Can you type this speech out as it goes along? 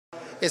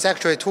It's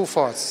actually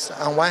twofold.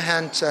 On one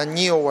hand,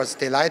 Nio was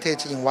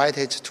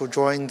invited to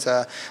join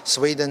the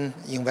Sweden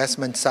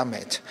Investment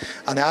Summit.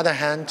 On the other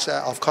hand,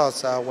 of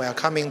course, we are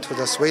coming to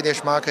the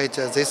Swedish market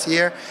this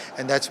year,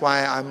 and that's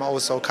why I'm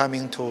also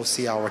coming to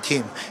see our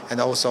team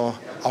and also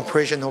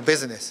operational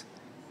business.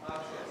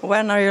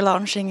 When are you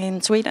launching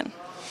in Sweden?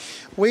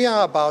 We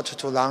are about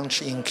to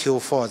launch in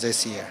Q4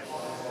 this year.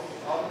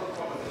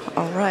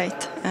 All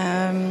right.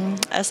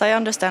 As I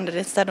understand it,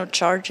 instead of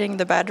charging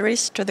the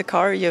batteries to the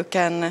car, you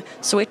can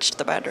switch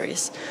the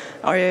batteries.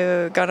 Are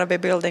you going to be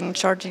building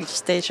charging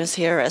stations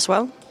here as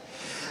well?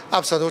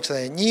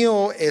 Absolutely.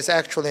 Nio is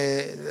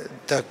actually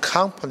the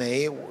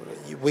company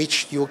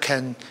which you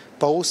can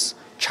both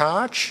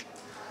charge,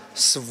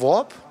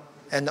 swap,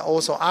 and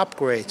also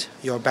upgrade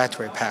your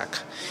battery pack.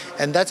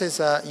 And that is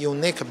a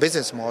unique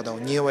business model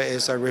Nio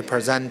is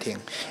representing.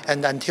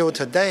 And until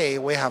today,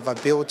 we have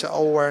built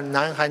over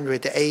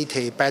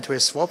 980 battery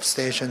swap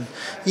stations,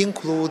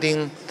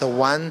 including the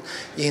one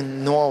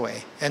in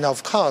Norway. And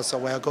of course,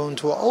 we are going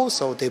to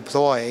also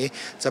deploy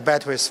the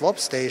battery swap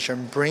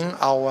station, bring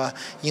our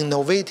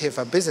innovative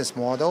business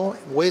model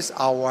with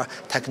our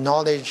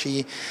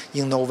technology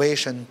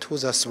innovation to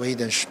the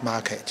Swedish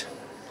market.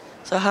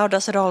 So how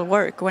does it all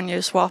work when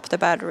you swap the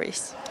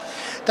batteries?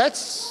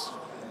 That's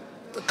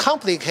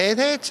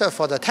complicated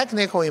for the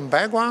technical in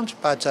background,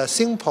 but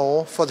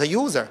simple for the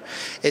user.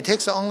 It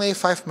takes only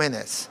 5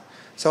 minutes.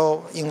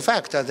 So in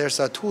fact, there's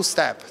a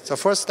two-step. The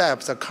first step,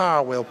 the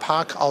car will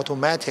park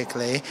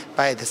automatically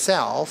by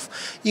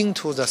itself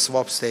into the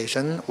swap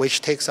station,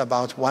 which takes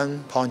about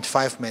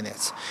 1.5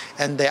 minutes.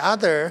 And the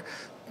other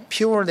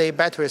purely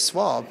battery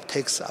swap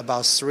takes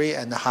about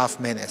 3.5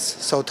 minutes.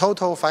 So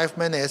total 5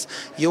 minutes,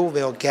 you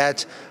will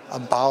get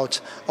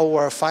about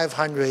over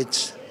 500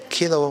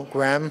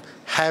 kilogram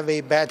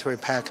heavy battery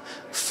pack,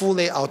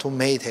 fully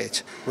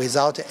automated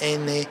without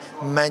any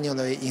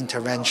manual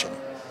intervention.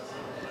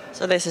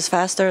 So this is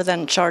faster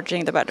than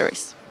charging the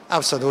batteries?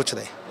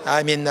 Absolutely.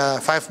 I mean,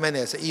 5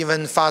 minutes,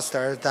 even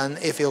faster than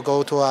if you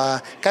go to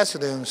a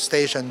gasoline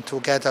station to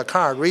get a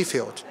car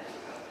refilled.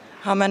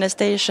 How many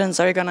stations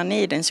are you going to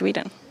need in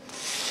Sweden?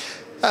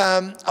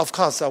 Of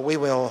course, we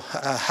will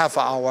have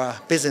our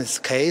business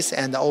case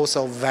and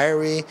also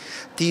very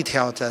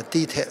detailed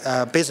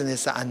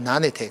business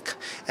analytic.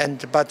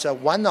 But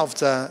one of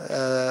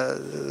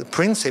the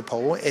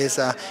principle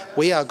is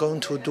we are going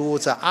to do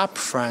the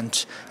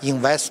upfront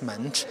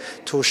investment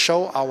to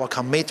show our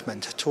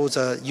commitment to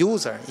the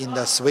user in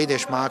the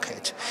Swedish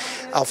market.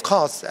 Of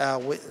course,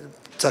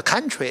 the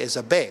country is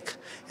big,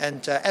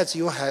 and as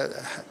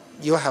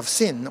you have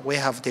seen, we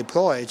have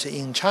deployed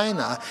in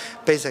China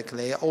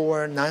basically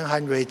over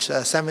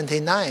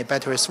 979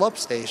 battery swap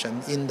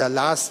stations in the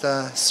last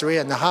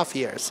 3.5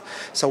 years.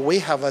 So we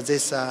have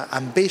this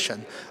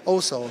ambition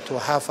also to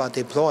have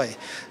deploy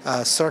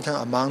a certain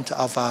amount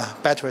of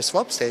battery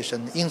swap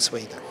station in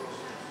Sweden.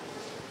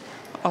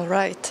 All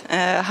right.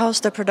 How's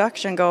the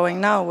production going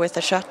now with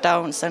the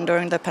shutdowns and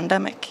during the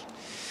pandemic?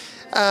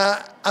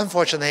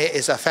 Unfortunately,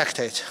 it's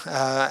affected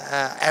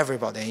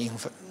everybody.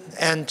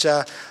 And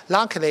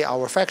luckily,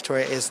 our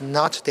factory is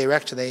not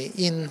directly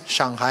in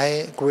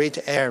Shanghai great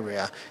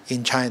area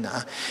in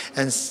China.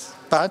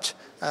 But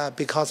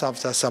because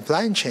of the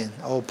supply chain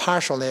or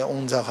partially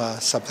on the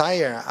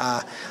supplier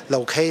are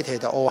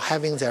located or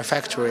having their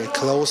factory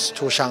close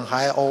to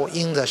Shanghai or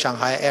in the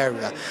Shanghai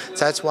area.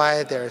 That's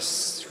why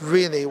there's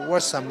really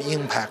was some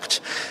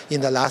impact in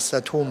the last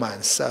 2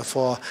 months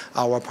for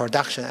our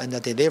production and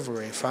the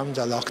delivery from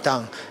the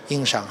lockdown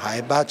in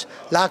Shanghai. But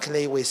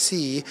luckily we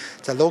see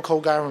the local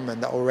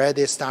government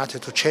already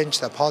started to change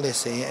the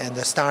policy and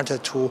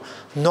started to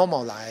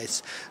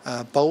normalize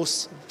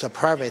both the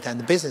private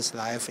and business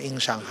life in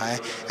Shanghai.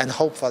 And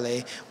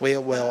hopefully we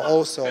will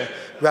also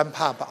ramp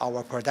up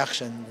our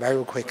production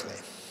very quickly.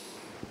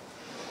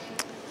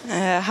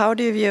 How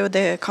do you view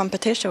the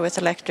competition with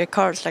electric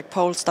cars like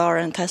Polestar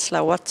and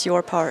Tesla? What's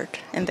your part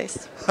in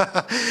this?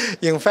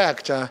 In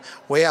fact,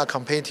 we are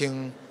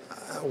competing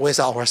with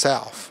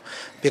ourselves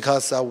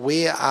because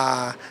we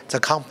are the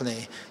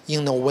company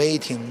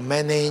innovating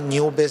many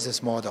new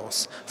business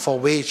models for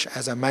which,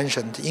 as I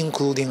mentioned,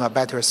 including a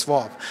battery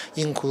swap,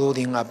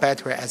 including a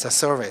battery as a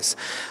service,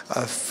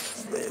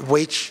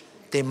 which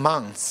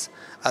demands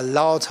a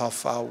lot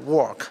of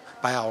work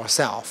by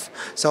ourselves.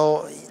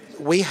 So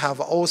we have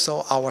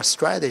also our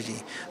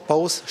strategy,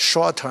 both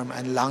short-term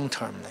and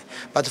long-term.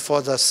 But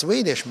for the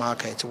Swedish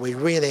market, we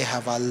really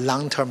have a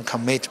long-term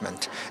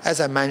commitment. As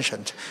I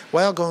mentioned,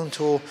 we are going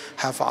to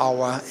have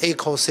our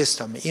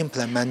ecosystem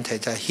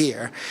implemented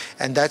here,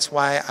 and that's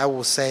why I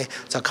would say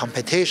the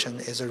competition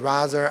is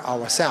rather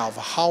ourselves,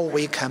 how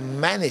we can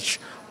manage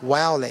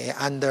well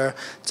under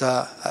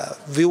the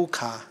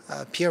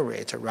VUCA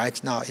period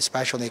right now,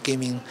 especially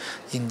given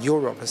in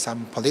Europe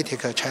some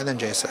political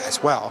challenges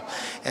as well,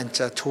 and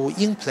to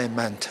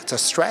implement the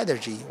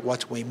strategy,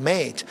 what we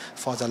made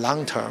for the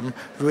long term,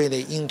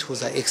 really into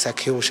the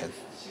execution.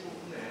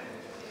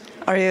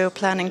 Are you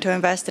planning to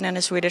invest in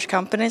any Swedish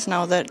companies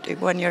now that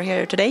when you're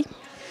here today?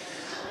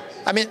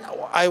 I mean,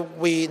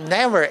 we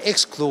never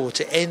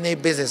exclude any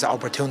business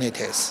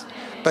opportunities.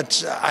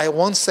 But I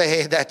won't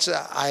say that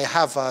I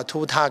have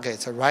 2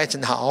 targets right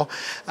now,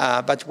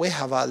 but we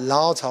have a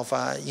lot of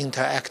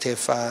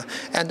interactive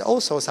and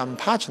also some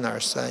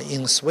partners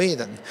in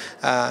Sweden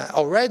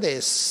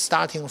already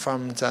starting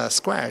from the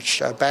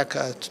scratch back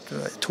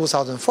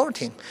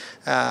 2014,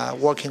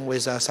 working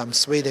with some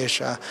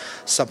Swedish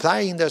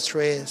supply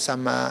industry,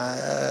 some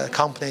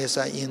companies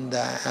in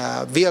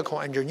the vehicle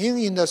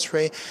engineering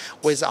industry.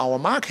 With our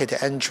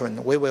market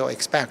entrant, we will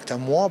expect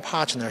more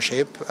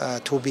partnership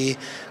to be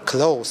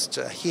closed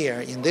here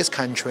in this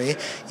country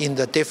in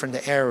the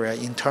different area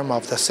in terms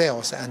of the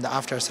sales and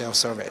after-sales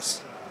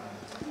service.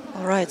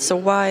 All right, so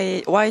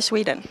why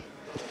Sweden?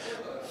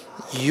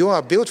 You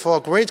are built for a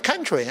great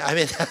country. I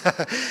mean,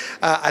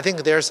 I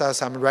think there's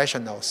some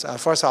rationales.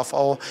 First of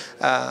all,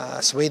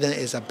 Sweden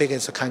is the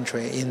biggest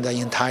country in the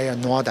entire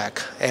Nordic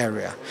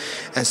area.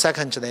 And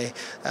secondly,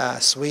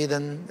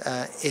 Sweden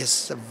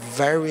is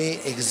very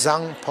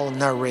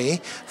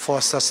exemplary for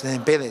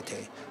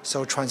sustainability.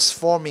 So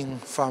transforming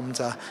from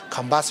the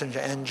combustion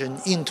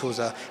engine into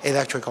the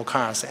electrical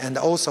cars, and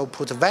also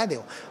put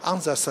value on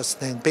the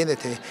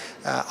sustainability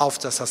of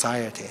the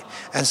society.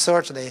 And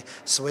thirdly,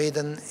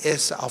 Sweden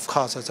is, of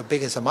course, the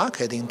biggest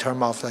market in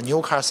terms of the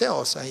new car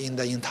sales in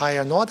the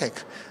entire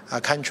Nordic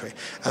country.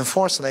 And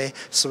fourthly,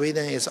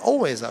 Sweden is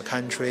always a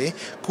country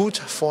good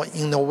for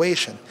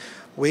innovation,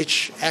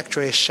 which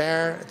actually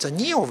share the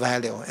Nio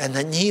value and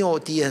the Nio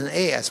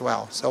DNA as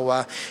well.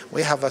 So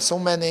we have so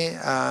many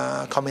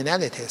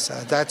commonalities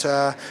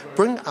that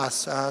bring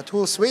us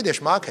to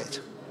Swedish market.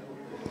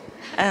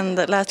 And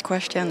the last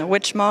question,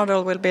 which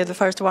model will be the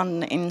first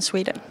one in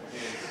Sweden?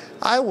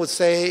 I would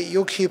say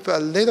you keep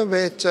a little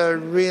bit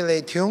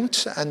really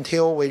tuned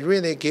until we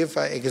really give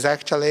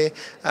exactly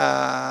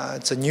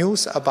the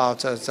news about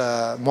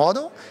the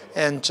model.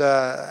 And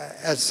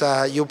as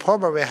you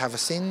probably have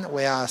seen,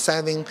 we are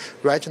selling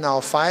right now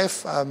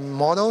 5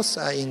 models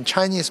in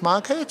Chinese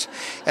market,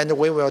 and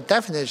we will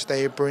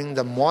definitely bring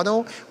the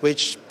model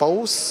which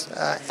both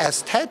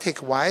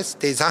aesthetic-wise,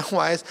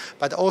 design-wise,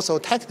 but also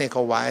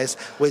technical-wise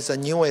with the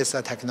newest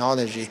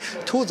technology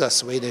to the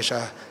Swedish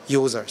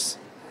users.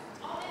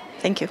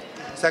 Thank you.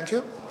 Thank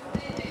you.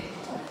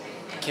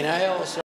 Can I also